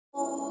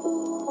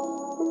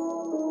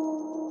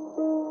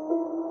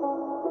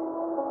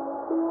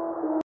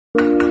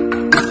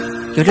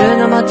夜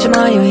の街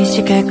迷い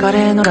しけカ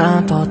レーのラ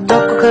ンプ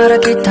どこから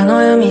来た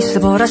のよみす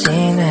ぼらしい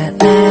ねね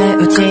え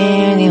うち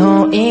に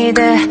おい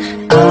で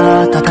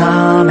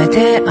温め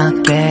てあ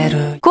げ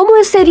る Como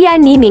eu seria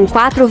anime em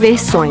 4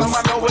 versões?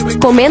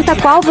 Comenta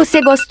qual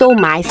você gostou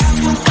mais.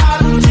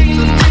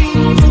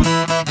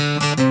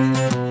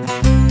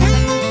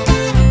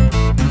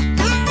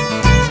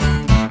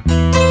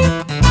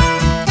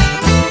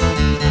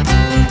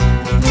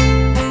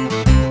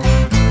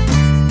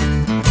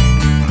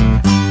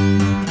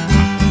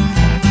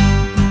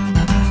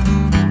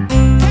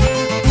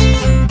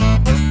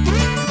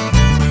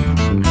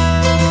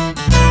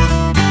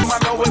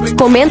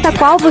 Comenta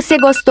qual você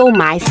gostou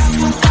mais.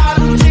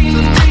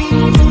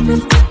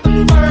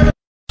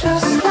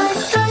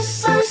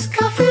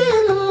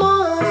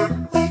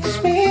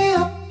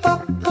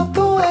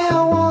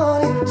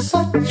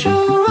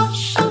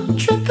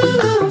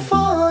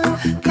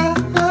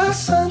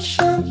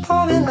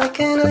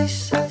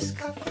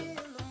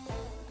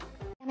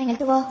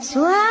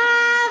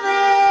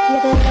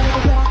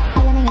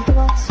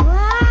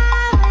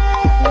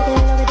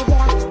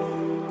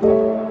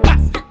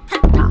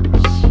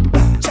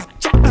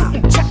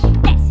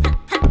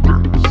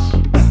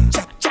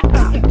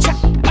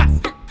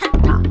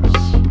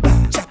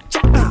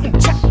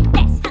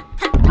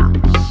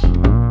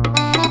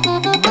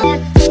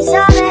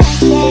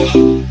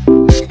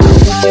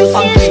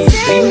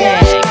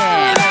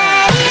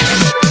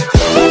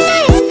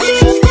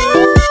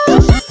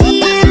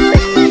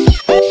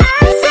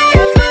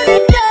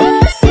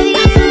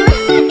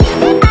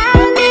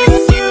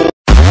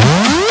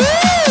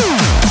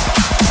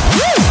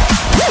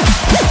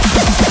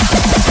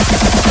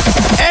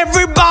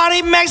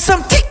 Make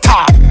some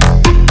TikTok.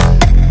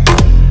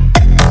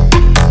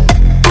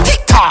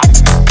 TikTok.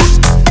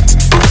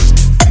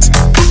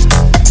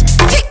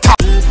 TikTok.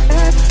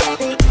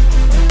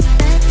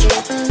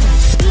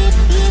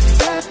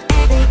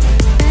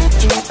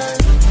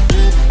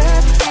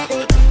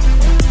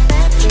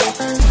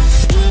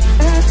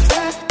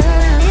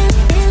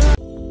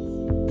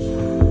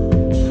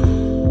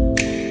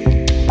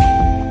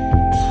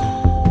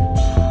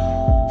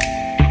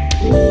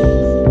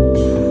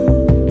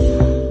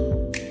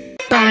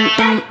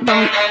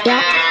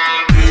 Yeah.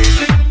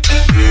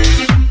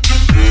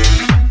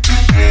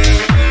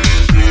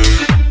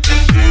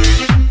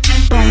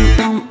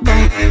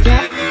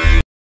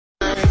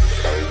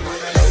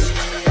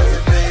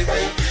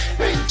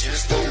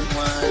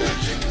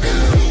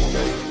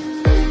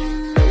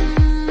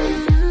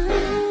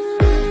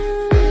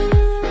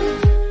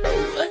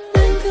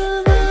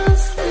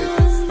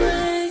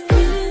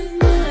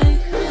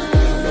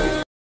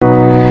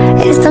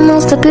 It's the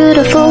most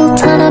beautiful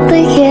time of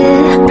the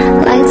year.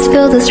 Lights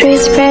fill the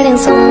streets, spreading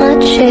so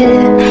much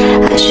cheer.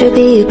 I should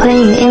be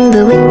playing in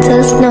the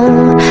winter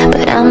snow,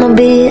 but I'ma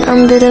be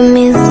under the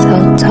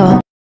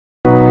mistletoe.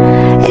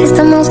 It's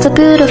the most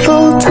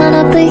beautiful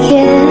time of the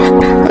year.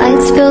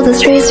 Lights fill the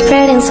streets,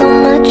 spreading so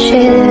much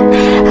cheer.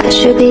 I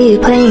should be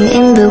playing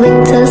in the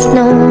winter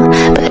snow,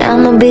 but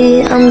I'ma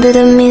be under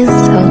the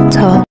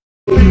mistletoe.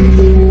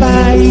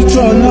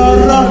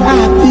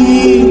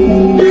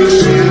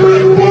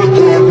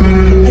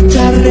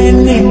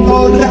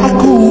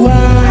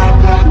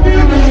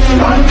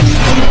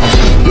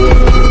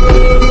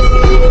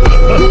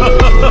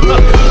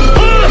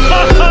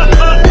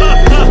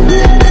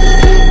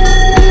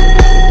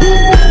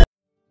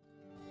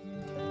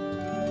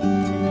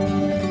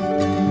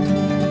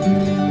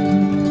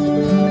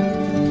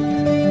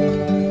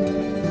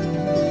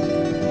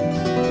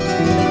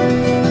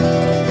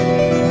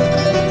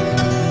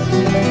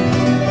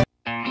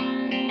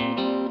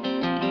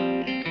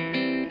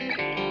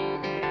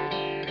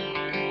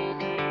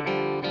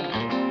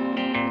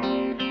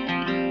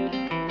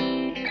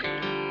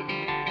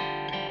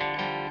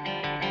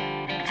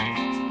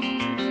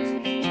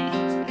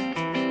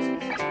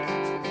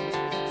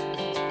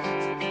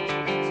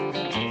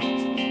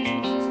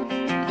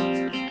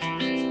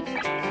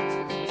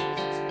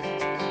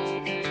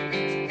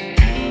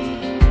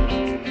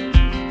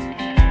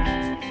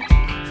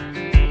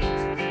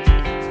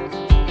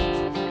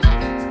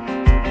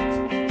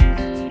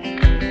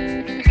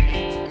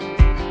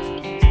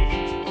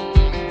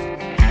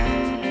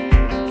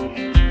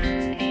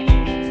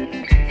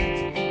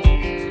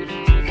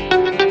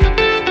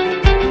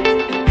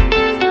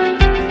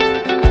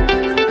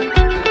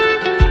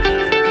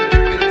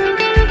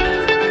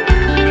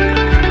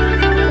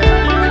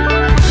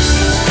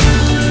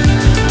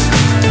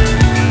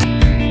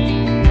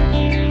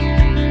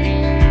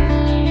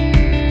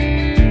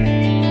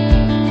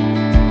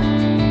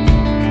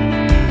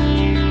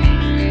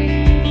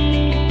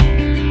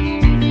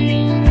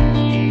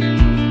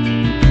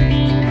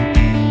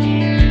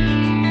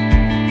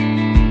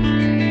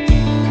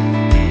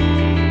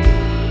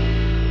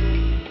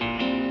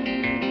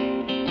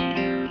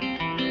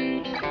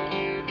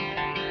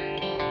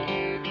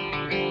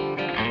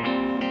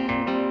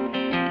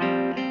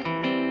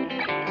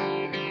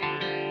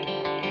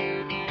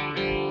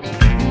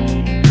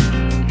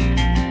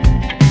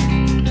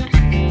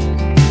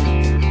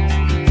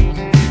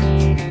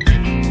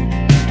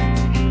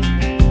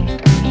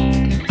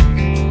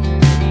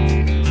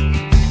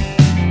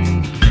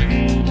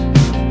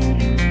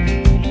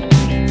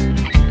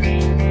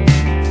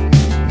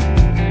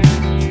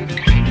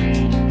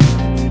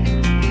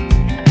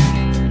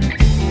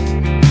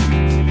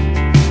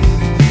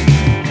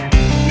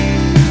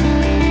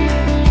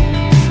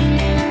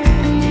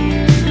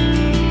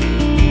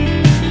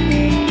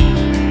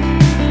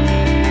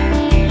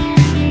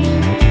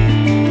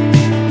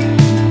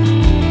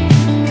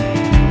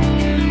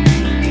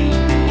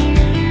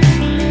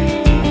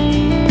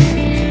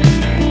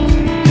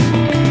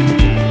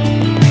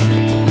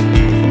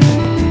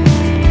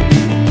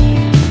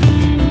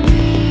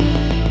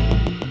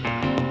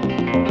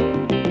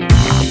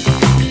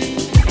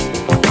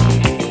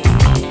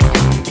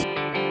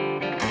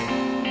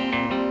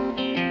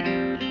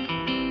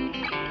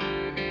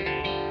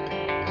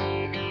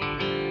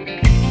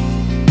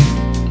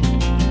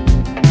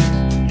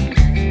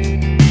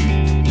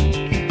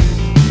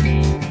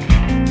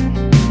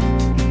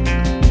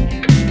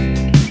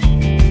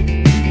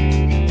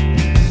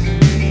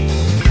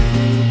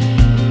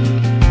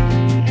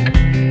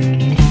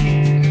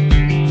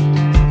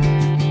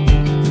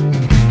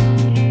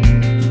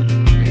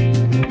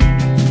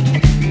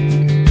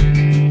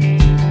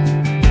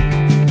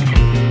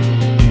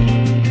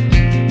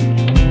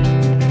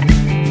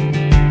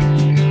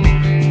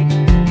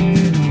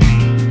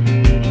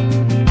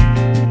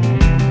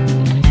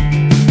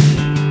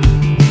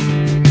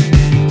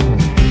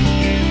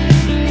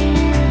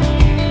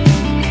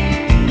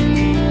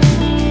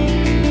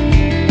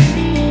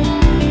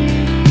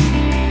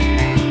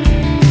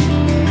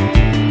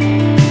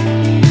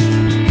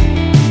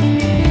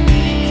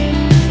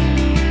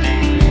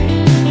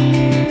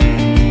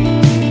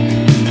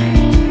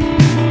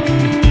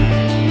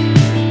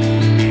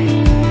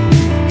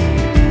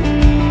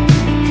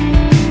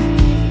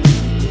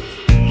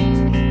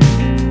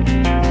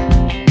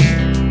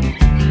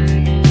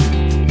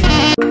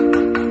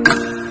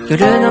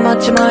 夜の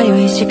街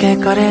迷いしけ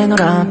カレーの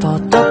ランプど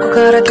こ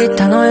から来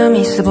たのよ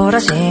みすぼら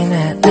しい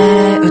ねね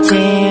えうち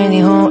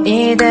にお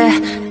いで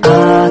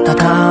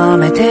温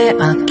めて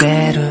あ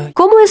げる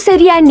Como eu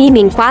seria anime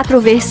em 4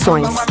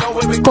 versões?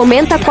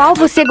 Comenta qual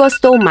você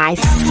gostou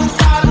mais.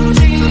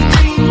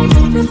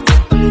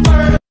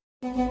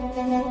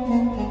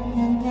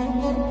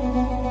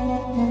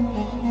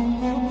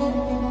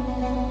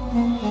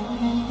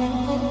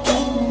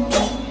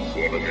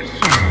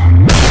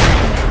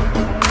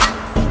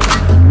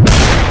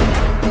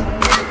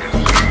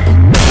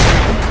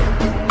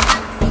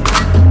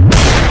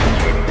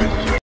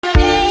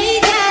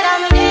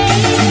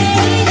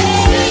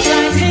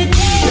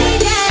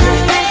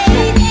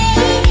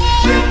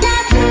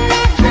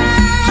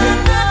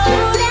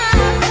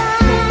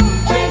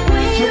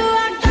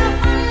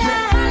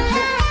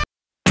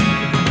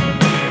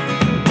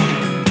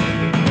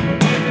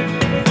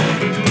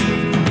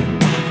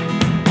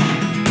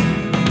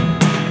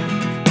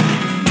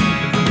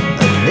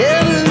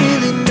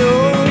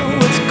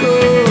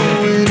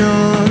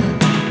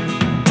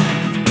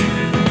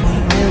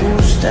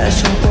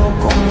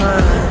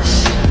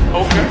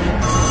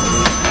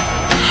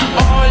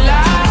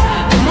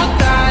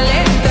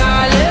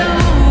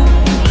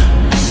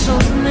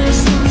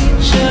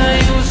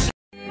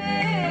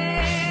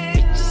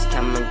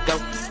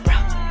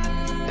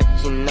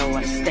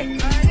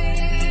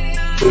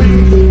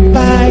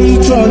 Pai,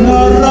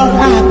 jono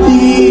roh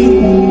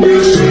ati